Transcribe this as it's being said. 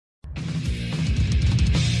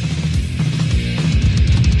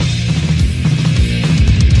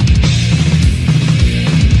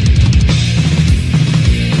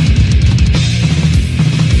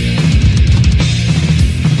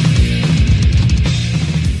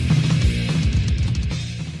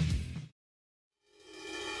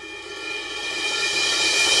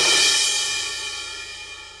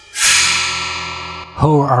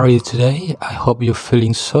How are you today? I hope you're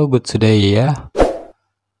feeling so good today, yeah?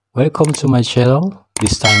 Welcome to my channel.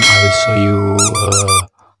 This time I will show you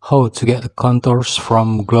how to get the contours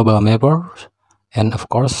from Global Mapper, and of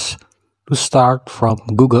course to start from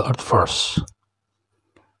Google Earth first.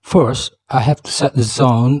 First, I have to set the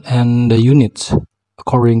zone and the units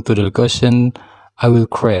according to the location I will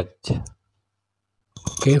create.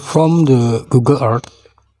 Okay, from the Google Earth,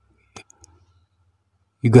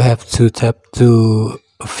 you have to tap to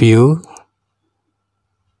view,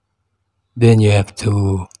 then you have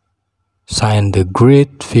to sign the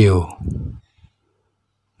grid view.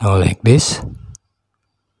 Now like this.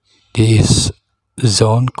 This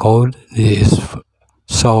zone code is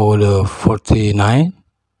so the 49.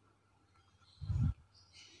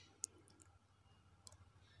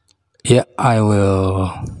 Yeah, I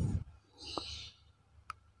will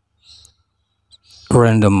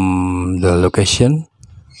random the location.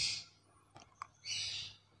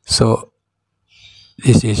 So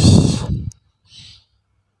this is,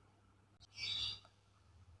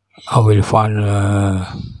 I will find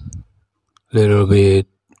a little bit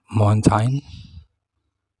mountain.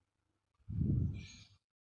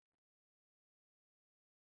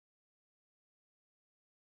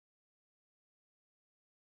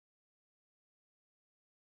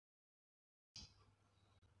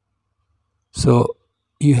 So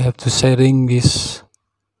you have to setting this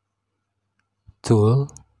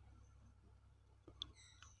tool.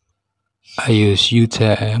 I use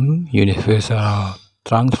UTM, Universal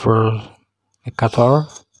Transfer Mercator.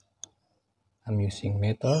 I'm using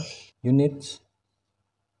meter units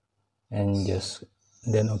and just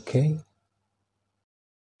then okay.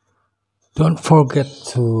 Don't forget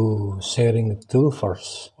to sharing the tool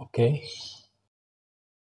first, okay?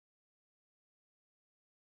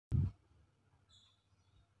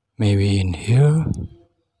 Maybe in here.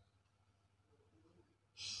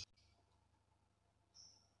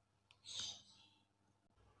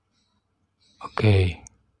 Okay.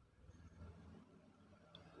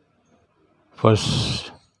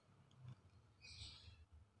 First,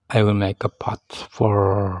 I will make a path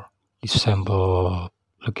for this sample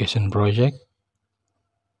location project.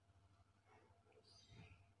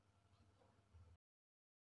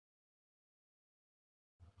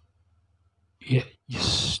 Yeah,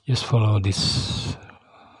 just follow these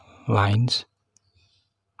lines.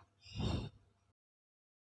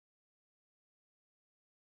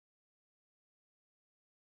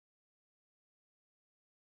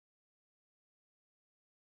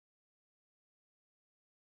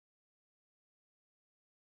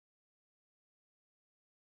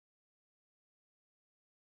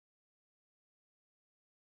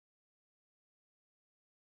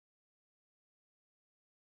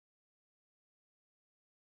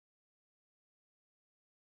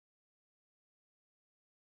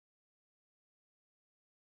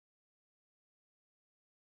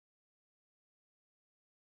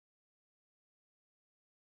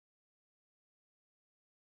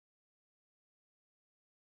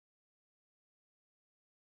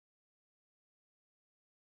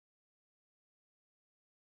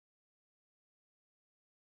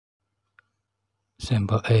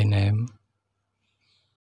 Sample A name.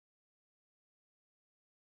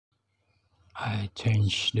 I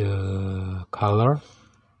change the color.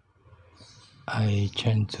 I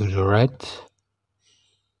change to the red.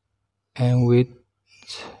 And with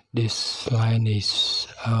this line is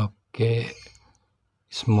okay.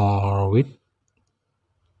 It's more width.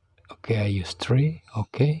 Okay, I use 3.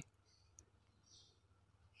 Okay.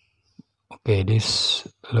 Okay, this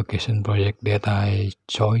location project that I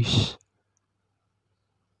chose.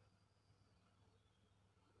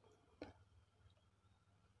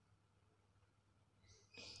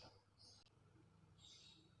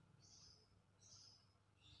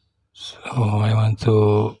 So I want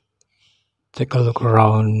to take a look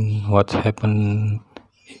around what happened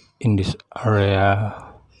in this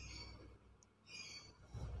area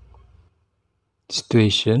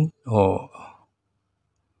situation, or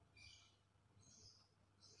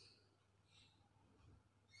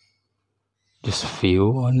just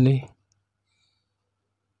view only.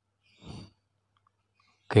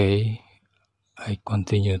 Okay, I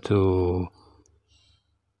continue to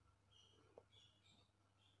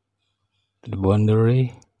the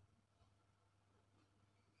boundary.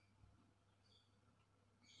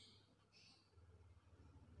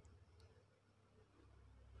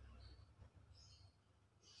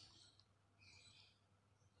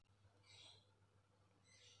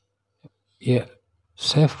 Yeah,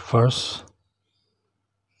 save first.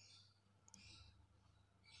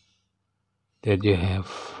 That you have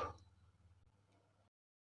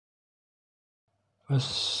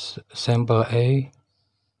First sample A.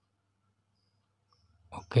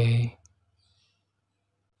 Okay.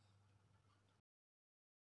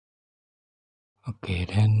 Okay,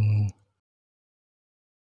 then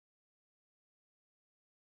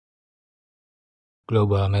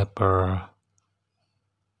global mapper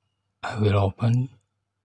I will open.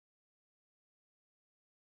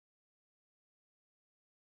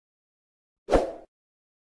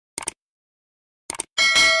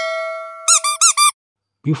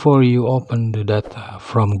 Before you open the data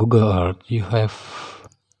from Google Earth, you have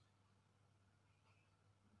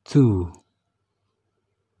to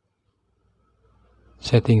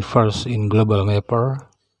setting first in global mapper.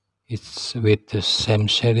 It's with the same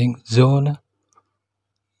setting zone.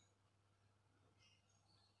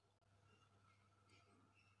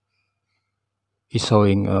 It's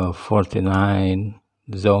showing a 49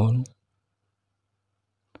 zone.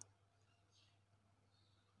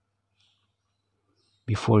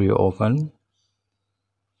 Before you open,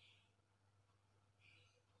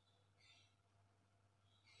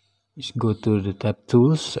 just go to the tab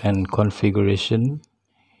tools and configuration.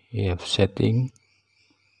 You have setting,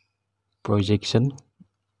 projection.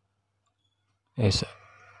 As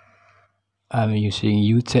I'm using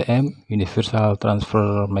UTM, Universal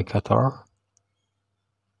Transfer Mercator,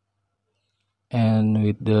 and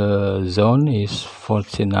with the zone is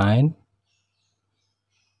 49.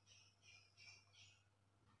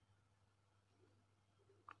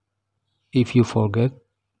 If you forget,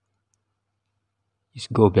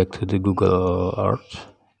 just go back to the Google Earth.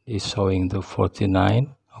 It's showing the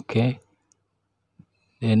 49. Okay.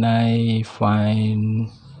 Then I find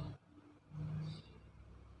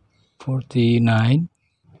 49,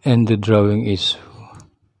 and the drawing is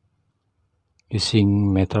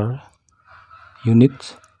using meter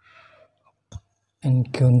units,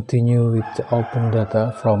 and continue with the open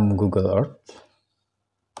data from Google Earth.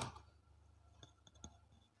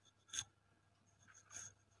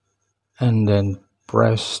 And then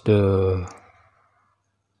press the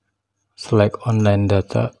select online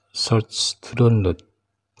data, search to download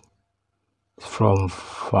from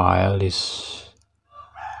file is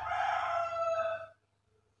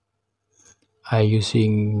I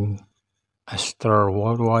using Aster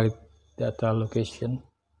worldwide data location.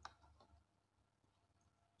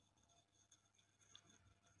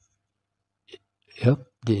 Yep,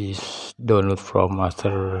 this download from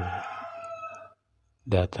Aster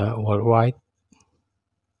data worldwide.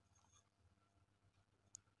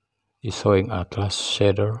 Is showing Atlas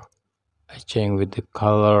shader. I change with the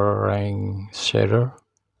coloring shader.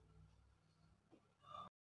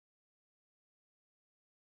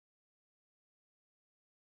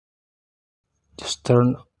 Just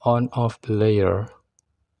turn on off the layer.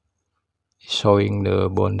 Showing the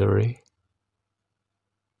boundary.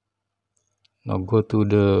 Now go to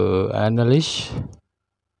the analysis.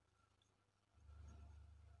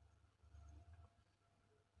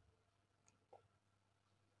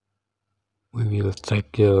 We will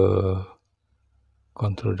check the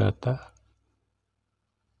contour data.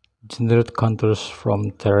 Generate contours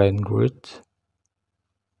from terrain grid.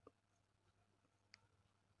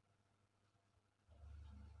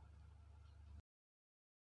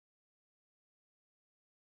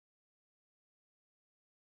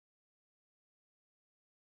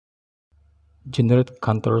 Generate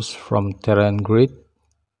contours from terrain grid.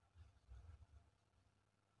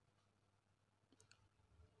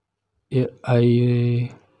 Yeah, I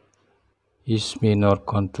use minor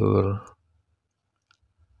contour.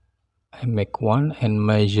 I make one and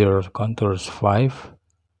measure contours 5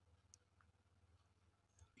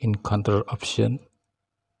 in contour option.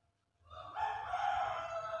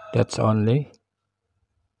 That's only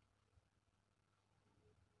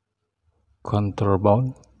contour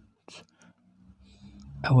bound.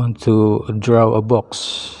 I want to draw a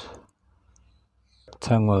box,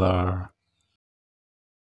 rectangular.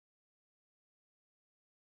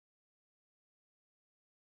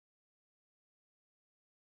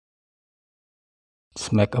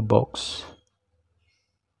 Let's make a box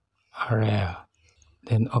area.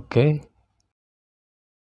 Then okay.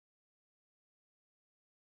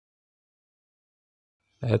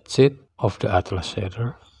 That's it of the Atlas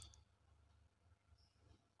shader.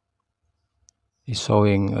 It's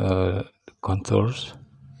showing the contours.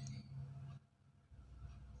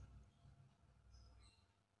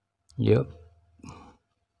 Yep.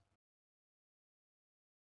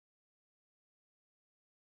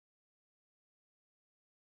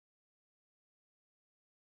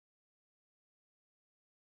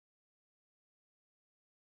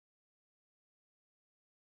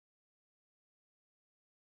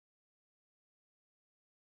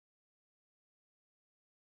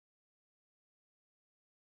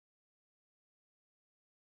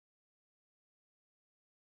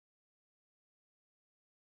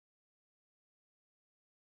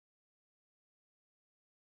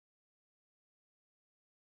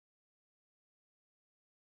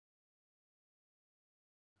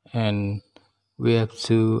 and we have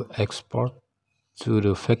to export to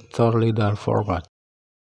the vector LiDAR format,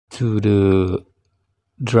 to the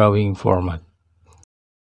drawing format.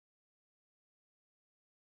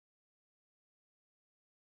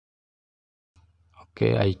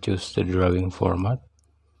 Okay, I choose the drawing format,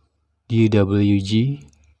 DWG.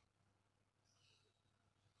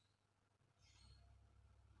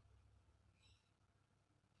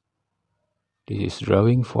 This is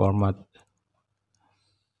drawing format.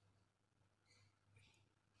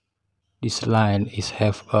 This line is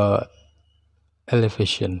have a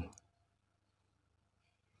elevation.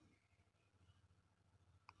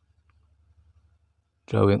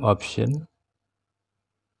 Drawing option.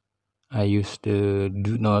 I use the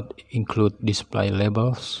do not include display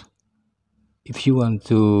labels. If you want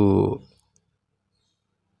to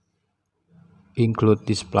include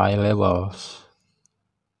display labels,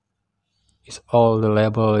 is all the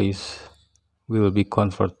label is will be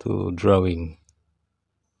converted to drawing.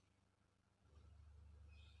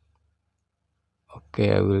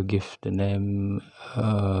 Okay, I will give the name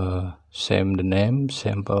same the name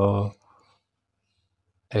sample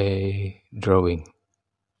a drawing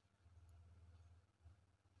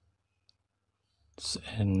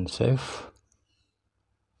and save.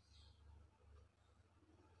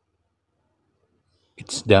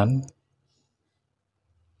 It's done.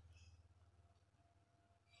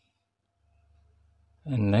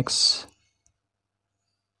 And next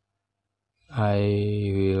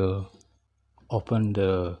I will open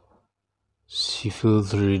the Civil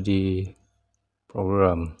 3D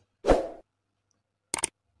program.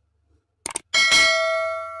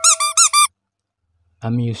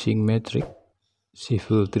 I'm using Metric,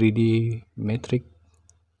 Civil 3D Metric.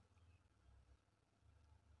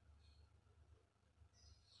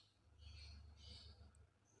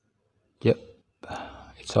 Yep,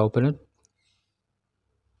 it's opened.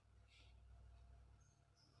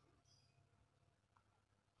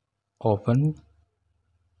 Open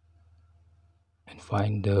and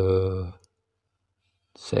find the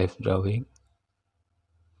save drawing,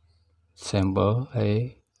 sample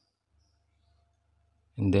A,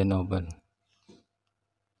 and then open.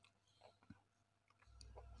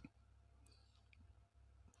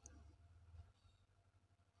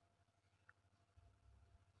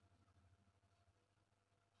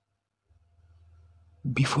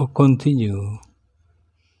 Before continue,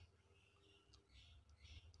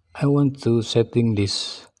 I want to setting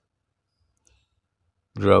this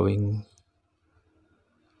drawing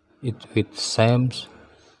it with same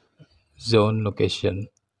zone location.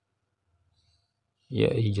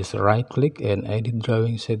 Yeah, you just right click and edit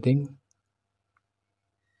drawing setting.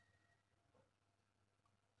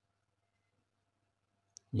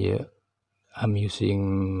 Yeah, I'm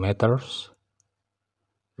using meters,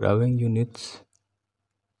 drawing units,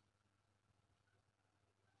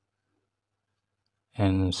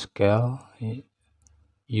 and scale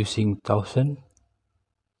using 1000.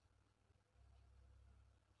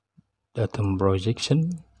 Datum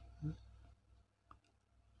projection.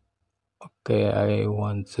 Okay, I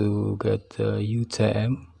want to get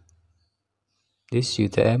UTM. This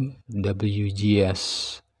UTM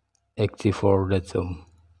WGS 84 datum.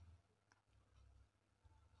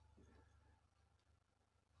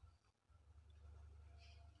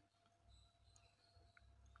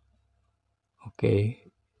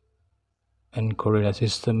 Okay, and coordinate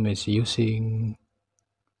system is using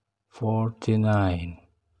 49.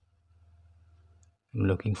 I'm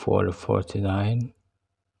looking for the 49.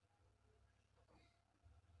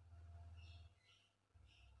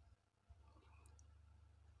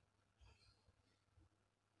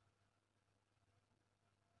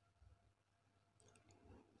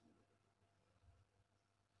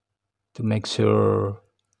 To make sure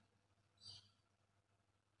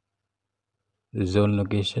the zone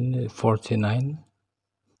location is 49.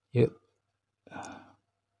 Yep.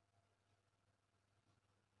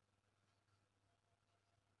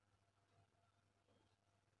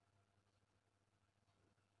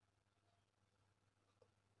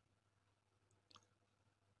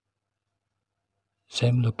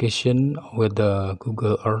 Same location with the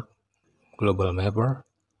Google Earth global mapper.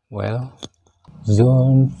 Well,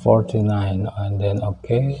 zone 49 and then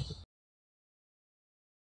okay.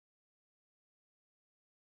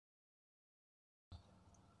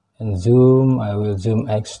 And zoom, I will zoom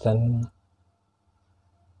extend.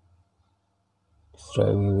 This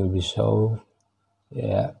drawing will be shown.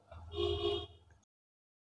 Yeah.